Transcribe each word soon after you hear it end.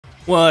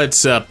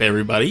What's up,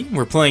 everybody?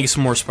 We're playing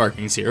some more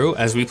Sparking Zero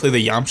as we play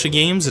the Yamcha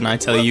games, and I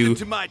tell you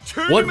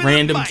what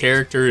random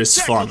character is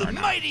fun right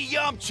now. Mighty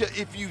Yamcha,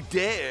 if you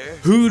dare.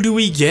 Who do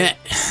we get?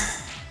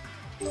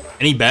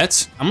 Any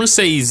bets? I'm gonna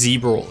say Z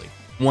Broly,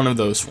 one of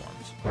those forms.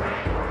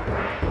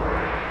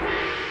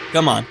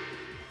 Come on.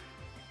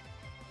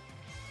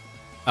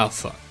 Oh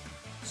fuck.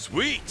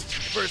 Sweet.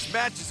 First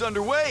match is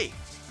underway.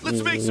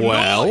 Let's make some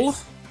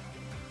noise.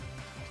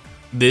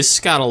 This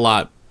got a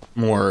lot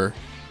more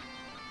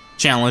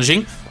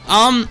challenging.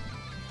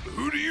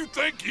 Who do you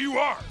think you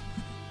are?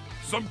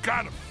 Some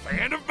kind of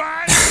fan of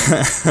mine?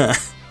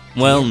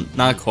 Well,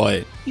 not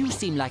quite. You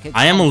seem like a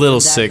I am a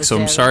little sick, so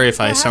I'm sorry if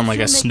I sound like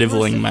a Perhaps you'll make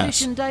sniveling for a mess.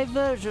 sufficient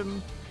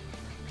diversion.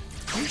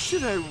 Who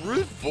should I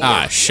root for?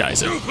 Ah,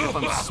 shiza. If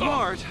I'm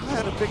smart, I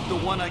ought to pick the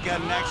one I got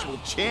an actual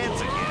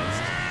chance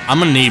against. I'm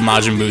gonna need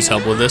Majin Buu's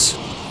help with this.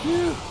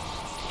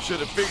 Should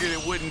have figured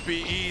it wouldn't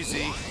be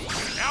easy.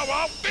 Now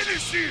I'll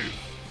finish you!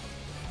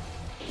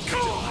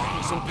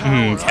 Some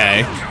power.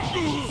 Okay.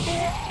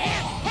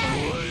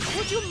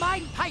 Would you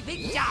mind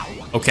piping down?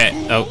 Okay.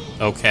 Oh,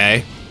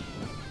 okay.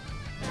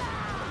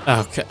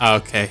 Okay.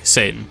 Okay.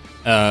 Satan.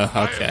 Okay.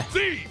 I am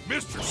the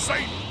Mr.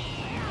 Satan.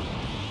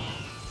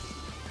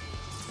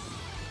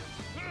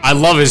 I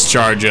love his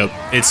charge up.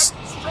 It's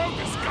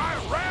Strongest guy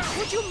around.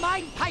 Would you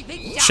mind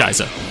piping down?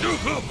 shiza.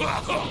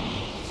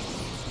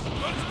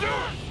 Let's do it.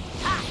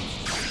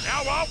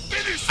 Now I'll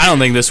finish I don't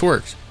think this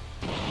works.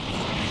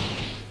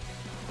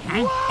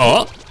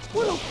 Oh.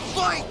 What a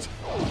fight!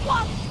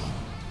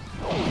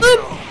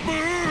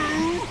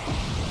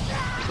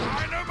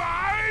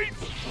 Dynamite!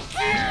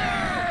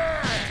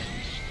 Yeah!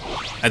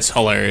 That's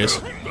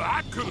hilarious.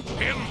 I could have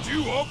handled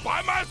you all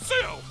by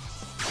myself.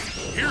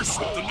 Here's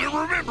something to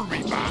remember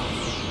me by.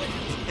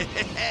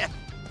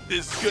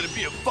 This is gonna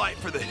be a fight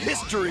for the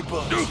history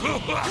books.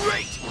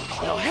 Great!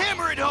 Now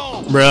hammer it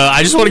home! Bruh,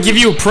 I just want to give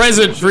you a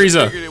present,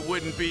 Frieza. Figured it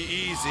wouldn't be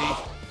easy.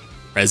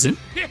 Present?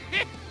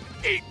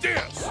 Eat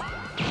this.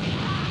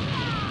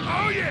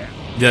 Oh yeah.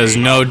 Does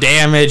no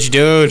damage,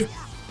 dude.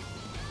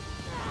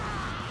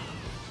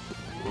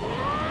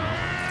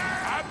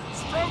 I'm the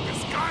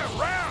strongest guy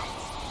around.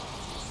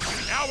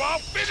 Now I'll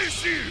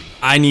finish you.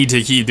 I need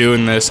to keep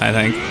doing this, I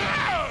think.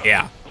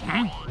 Yeah.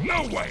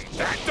 No way.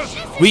 That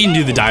doesn't. We can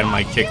do the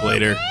dynamite kick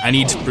later. I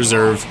need to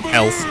preserve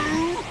health.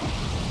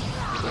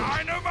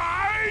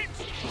 Dynamite!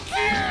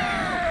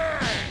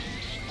 Yeah!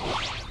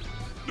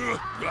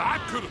 I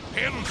could have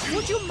handled you.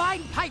 Would you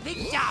mind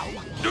piping down?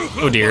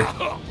 Oh dear.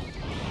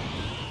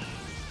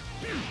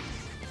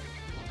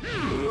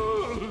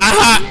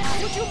 Aha!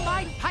 Would you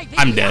mind piping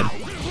I'm dead.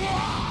 down?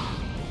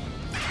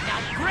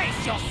 Now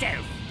brace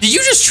yourself. Did you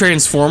just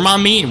transform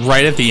on me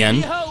right at the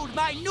end? Behold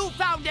my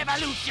newfound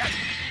evolution.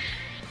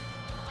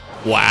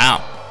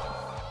 Wow.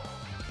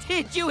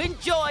 Did you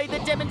enjoy the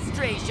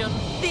demonstration?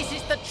 This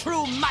is the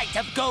true might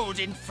of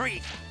Golden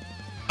Freak.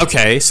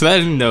 Okay, so that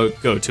didn't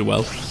go too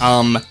well.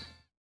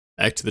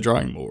 Back to the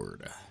drawing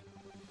board.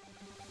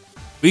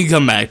 We can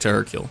come back to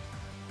Hercule,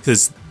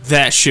 because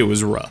that shit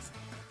was rough.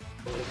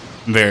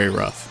 Very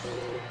rough.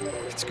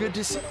 It's good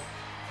to see.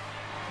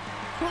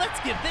 Let's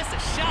give this a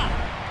shot.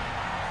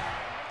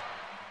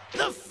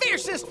 The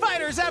fiercest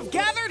fighters have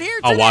gathered here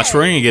today. I'll watch.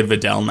 We're gonna get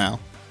Videl now,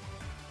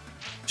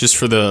 just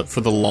for the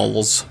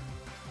lulls.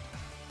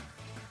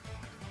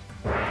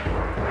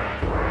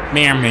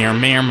 Meow meow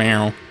meow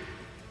meow.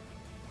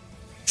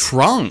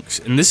 Trunks,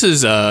 and this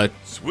is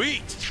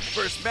Sweet.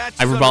 First match is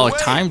Hyperbolic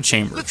underway. Time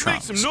Chamber Let's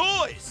Trunks. make some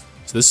noise.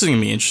 So this is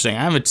gonna be interesting.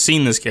 I haven't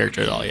seen this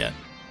character at all yet.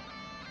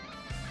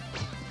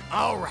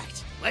 All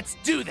right, let's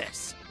do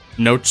this.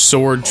 No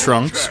sword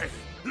Trunks. Okay,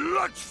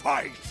 let's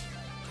fight.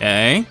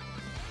 Okay.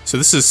 So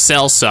this is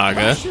Cell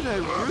Saga. Should I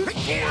root for?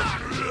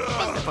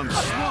 If I'm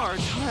smart,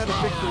 I ought to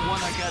pick the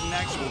one I got an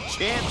actual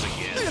chance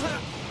against.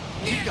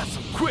 He's got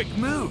some quick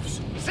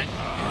moves.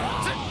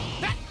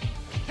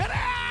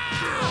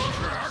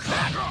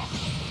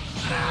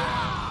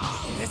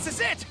 This is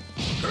it.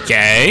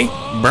 Okay.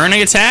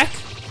 Burning attack.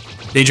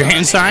 Danger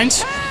hand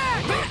signs.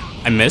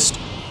 I missed.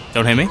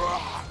 Don't hit me.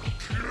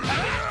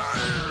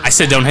 I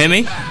said don't hit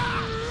me.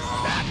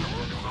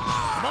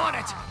 I'm on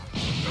it.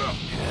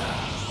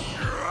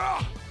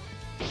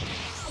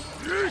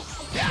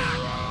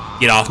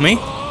 Get off me.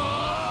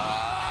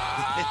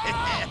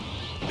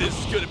 This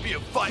is gonna be a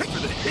fight for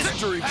the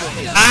history books.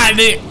 Ah,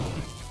 dude.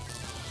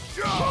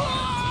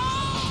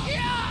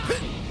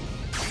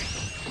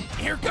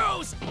 Here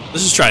goes.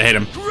 Let's just try to hit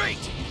him. Great.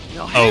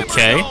 Now hammer it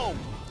Okay. home.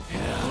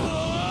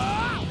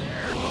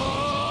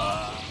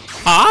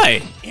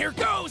 Hi. Here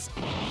goes.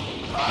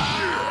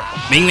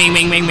 Ming, ming,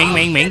 ming, ming, ming,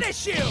 ming, ming.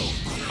 Finish you.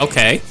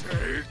 Okay.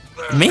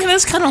 Man,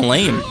 that's kind of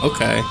lame.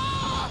 Okay.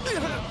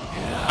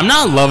 I'm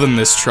not loving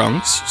this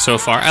Trunks so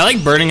far. I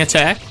like burning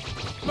attack.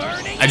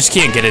 Burning. I just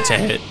can't get it to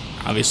hit,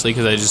 obviously,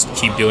 because I just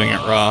keep doing it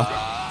raw.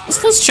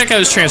 Let's check out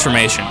his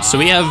transformation. So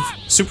we have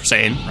Super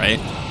Saiyan, right?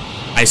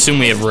 I assume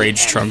we have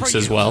Rage Trunks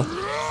as well.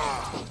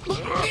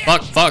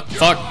 Fuck, fuck,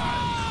 fuck.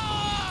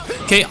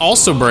 Okay,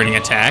 also burning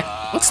attack.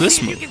 What's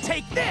this You move? can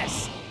take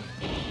this.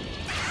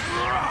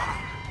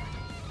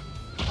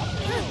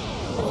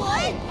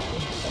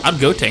 How'd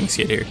Gotenks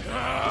get here?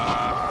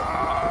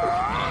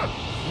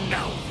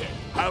 Now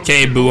then,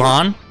 Okay,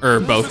 Buhan, or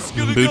both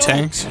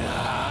Bootanks.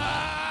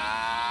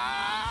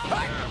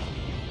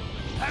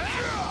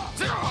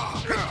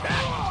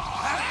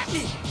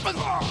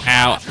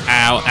 Ow,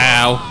 ow,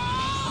 ow.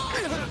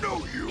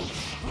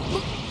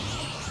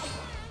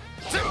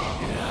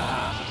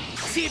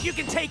 See if you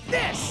can take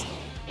this.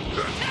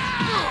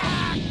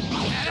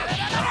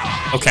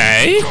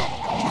 Okay.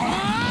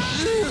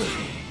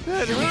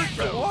 That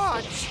hurt to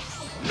watch.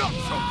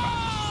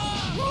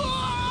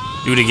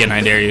 Do it again,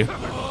 I dare you.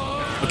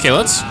 Okay,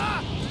 let's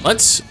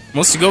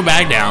go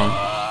back down.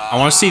 I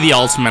want to see the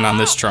ultimate on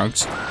this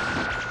Trunks.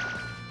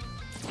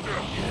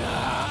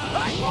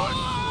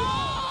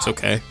 It's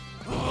okay.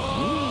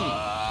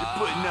 You're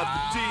putting up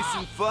a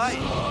decent fight.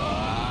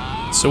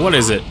 So what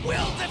is it?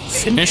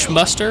 Finish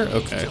Buster?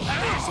 Okay.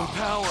 Some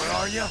power,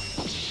 are ya?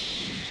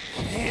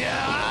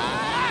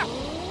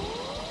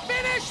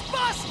 Finish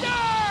Buster!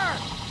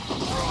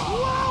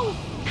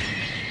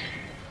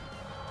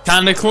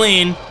 Kinda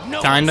clean.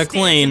 No Kinda one stands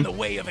clean. in the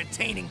way of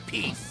attaining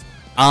peace.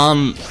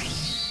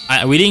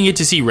 We didn't get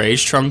to see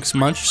Rage Trunks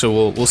much,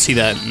 so we'll see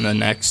that in the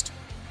next.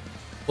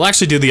 We'll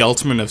actually do the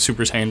ultimate of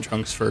Super Saiyan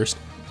Trunks first.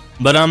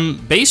 But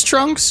base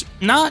Trunks,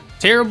 not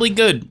terribly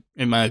good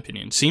in my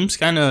opinion. Seems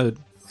kind of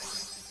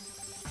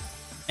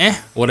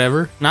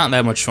whatever. Not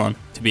that much fun,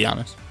 to be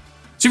honest.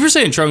 Super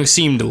Saiyan Trunks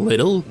seemed a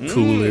little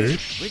cooler,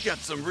 We got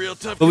some real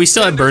tough. but we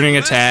still had Burning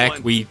contenders for this Attack.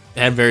 one. We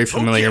had very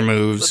familiar Okay,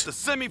 moves. Let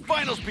the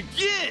semifinals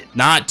begin.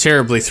 Not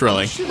terribly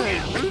thrilling. Should I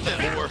root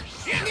for?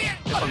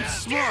 If I'm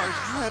smart,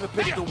 I had to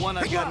pick the one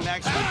I got an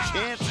actual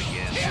chance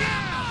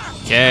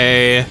against.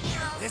 Okay,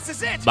 This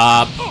is it.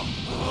 Bob.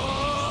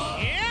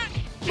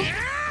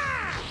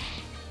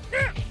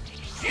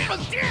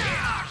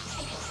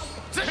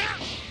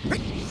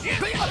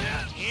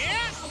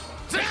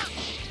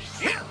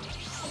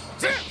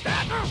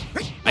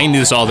 I can do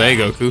this all day,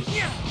 Goku.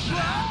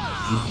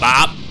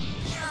 Bop.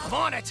 I'm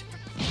on it.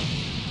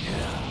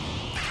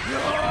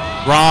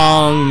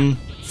 Wrong.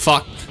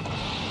 Fuck.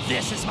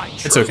 This is my true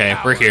It's okay.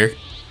 power. We're here.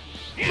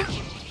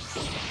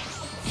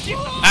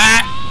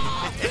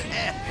 Ah.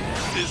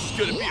 This is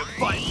gonna be a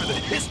fight for the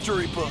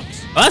history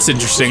books. Well, that's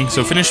interesting.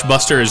 So Finish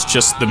Buster is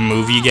just the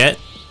move you get.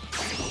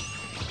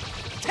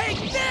 Take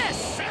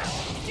this.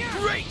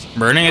 Great.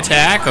 Burning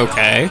Attack.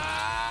 Okay.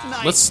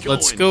 Nice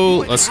Let's going. go.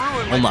 Way to Let's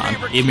ruin hold my on.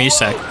 favorite Give me a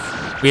sec.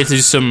 clothes. We have to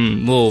do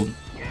some little.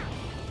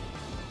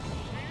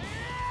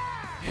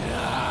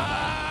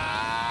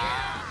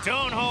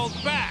 Don't hold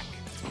back.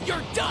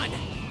 You're done.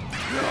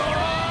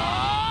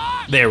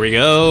 There we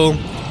go.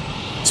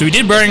 So we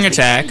did Burning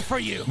Attack. For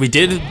you. We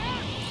did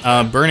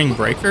Burning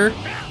Breaker.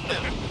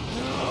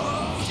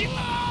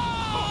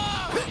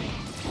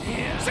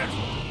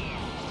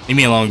 Leave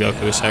me alone,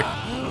 Goku, a sec.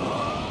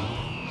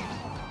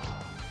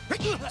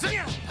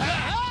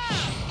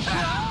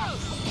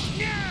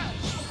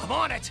 I'm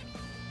on it.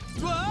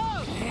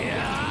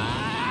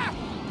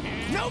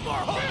 No more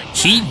holding.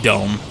 Heat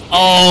Dome.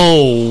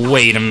 Oh,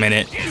 wait a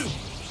minute. This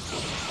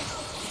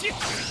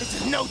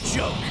is no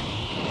joke.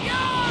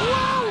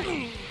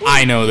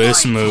 I know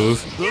this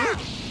move. Huh?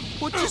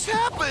 What just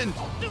happened?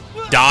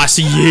 Das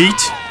Yeet.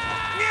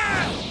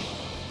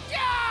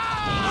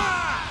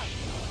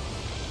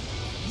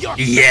 You're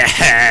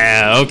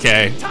Yeah,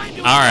 okay. time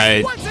to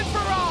Alright. Once and for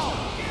all.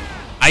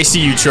 I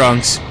see you,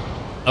 Trunks.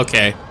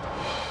 Okay.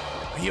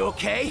 Are you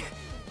okay?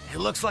 It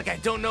looks like I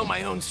don't know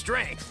my own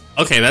strength.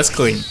 Okay, that's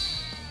clean.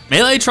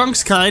 Melee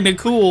Trunks kinda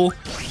cool.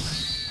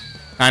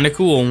 Kinda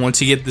cool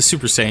once you get the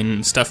Super Saiyan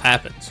and stuff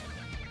happens.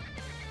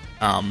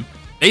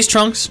 Base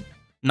Trunks,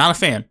 not a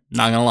fan,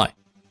 not gonna lie.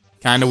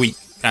 Kinda weak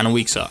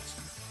sauce.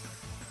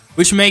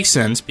 Which makes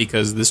sense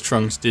because this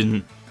Trunks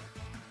didn't.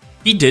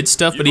 He did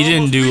stuff, but he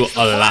didn't do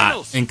a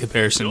lot in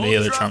comparison to the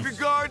other Don't drop Trunks.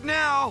 your guard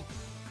now.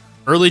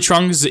 Early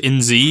Trunks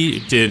in Z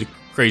did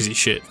crazy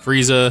shit.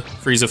 Frieza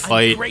I'm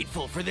fight,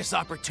 grateful for this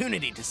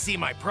opportunity to see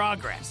my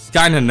progress.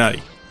 kinda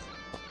nutty.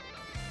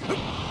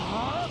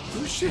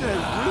 Who should I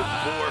root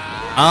for?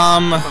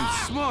 Um, I'm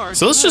smart.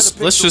 so I had to pick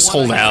let's the just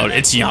one hold I got out. an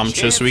It's actual Yamcha,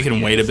 chance so we can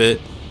wait a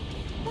against.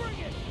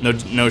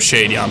 bit. No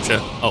shade, Yamcha.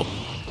 Oh,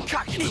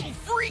 Cocky little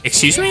freak.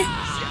 excuse me?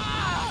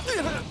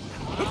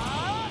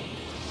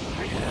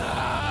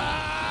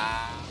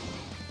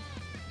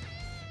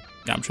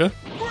 Yamcha?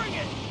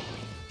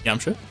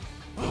 Yamcha?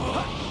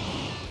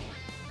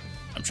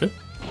 Yamcha?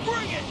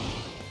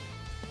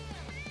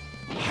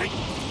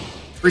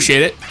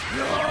 Appreciate it.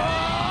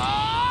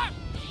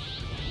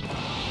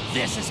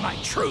 This is my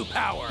true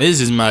power.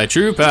 This is my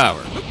true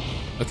power.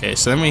 Okay,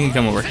 so then we can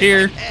come over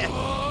here. This is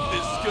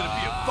gonna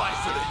be a fight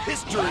for the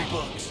history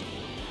books.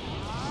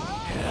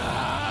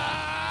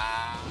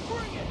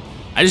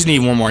 I just need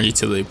one more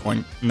utility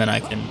point, and then I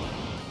can...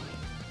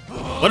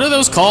 What are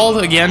those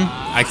called again?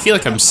 I feel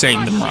like I'm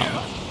saying them wrong.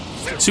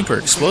 Super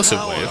explosive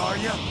Power, wave. are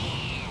ya?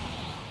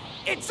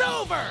 It's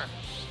over.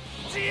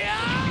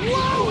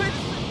 Whoa!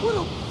 What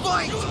a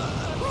fight!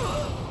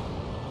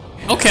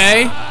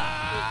 Okay.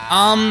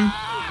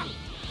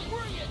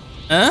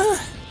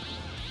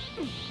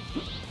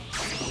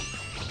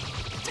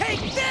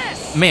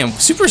 Man,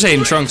 Super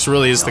Saiyan Trunks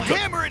really is the.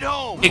 Hammer it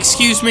home.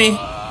 Excuse me,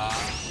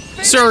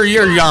 sir.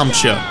 You're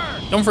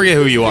Yamcha. Don't forget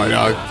who you are,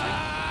 dog.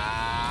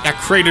 Got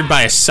created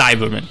by a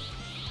Cyberman.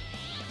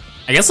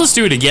 I guess let's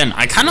do it again.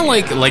 I kind of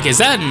like. Is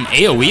that an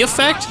AOE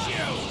effect?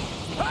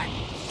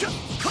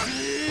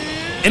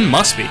 It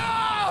must be.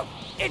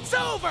 It's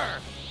over.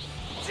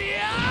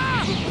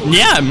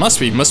 Yeah, it must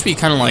be. Must be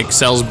kind of like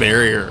Cell's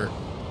barrier.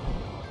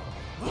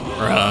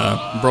 Or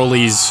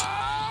Broly's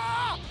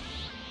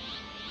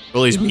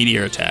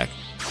meteor attack.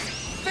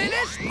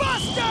 Finish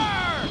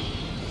Buster!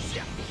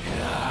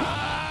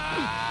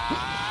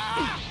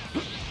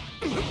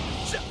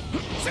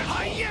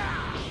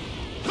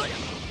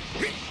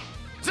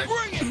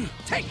 Bring it!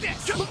 Take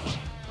this!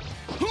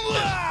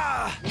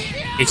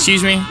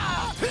 Excuse me?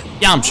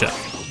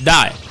 Yamcha,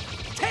 die.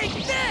 Take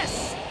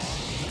this!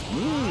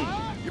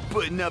 You're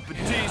putting up a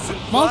decent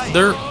Well, fight.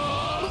 they're...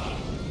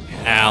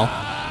 Ow.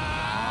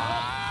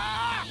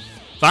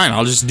 Fine,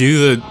 I'll just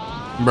do the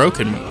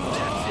broken move.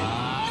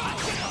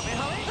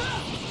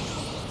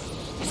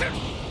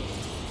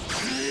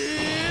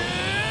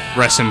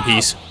 Rest in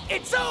peace.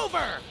 It's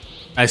over!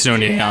 Nice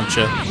knowing you,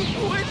 Yamcha.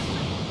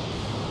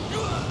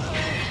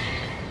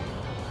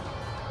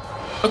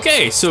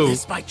 Okay, so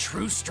Is my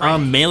true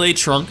strength? Melee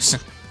Trunks,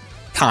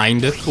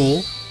 kinda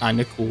cool,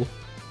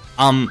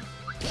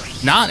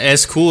 not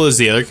as cool as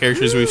the other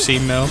characters we've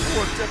seen though.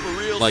 Worked up a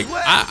real Like,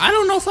 sweat. I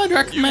don't know if I'd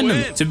recommend You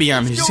him, win. to be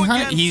honest. Let's go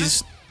again.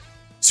 He's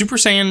Super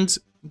Saiyan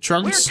We're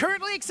Trunks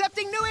currently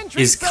accepting new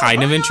entries. is so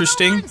kind of hurry on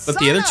interesting, over and but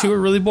the other sign two up.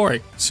 are really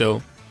boring.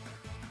 So,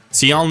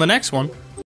 see y'all in the next one.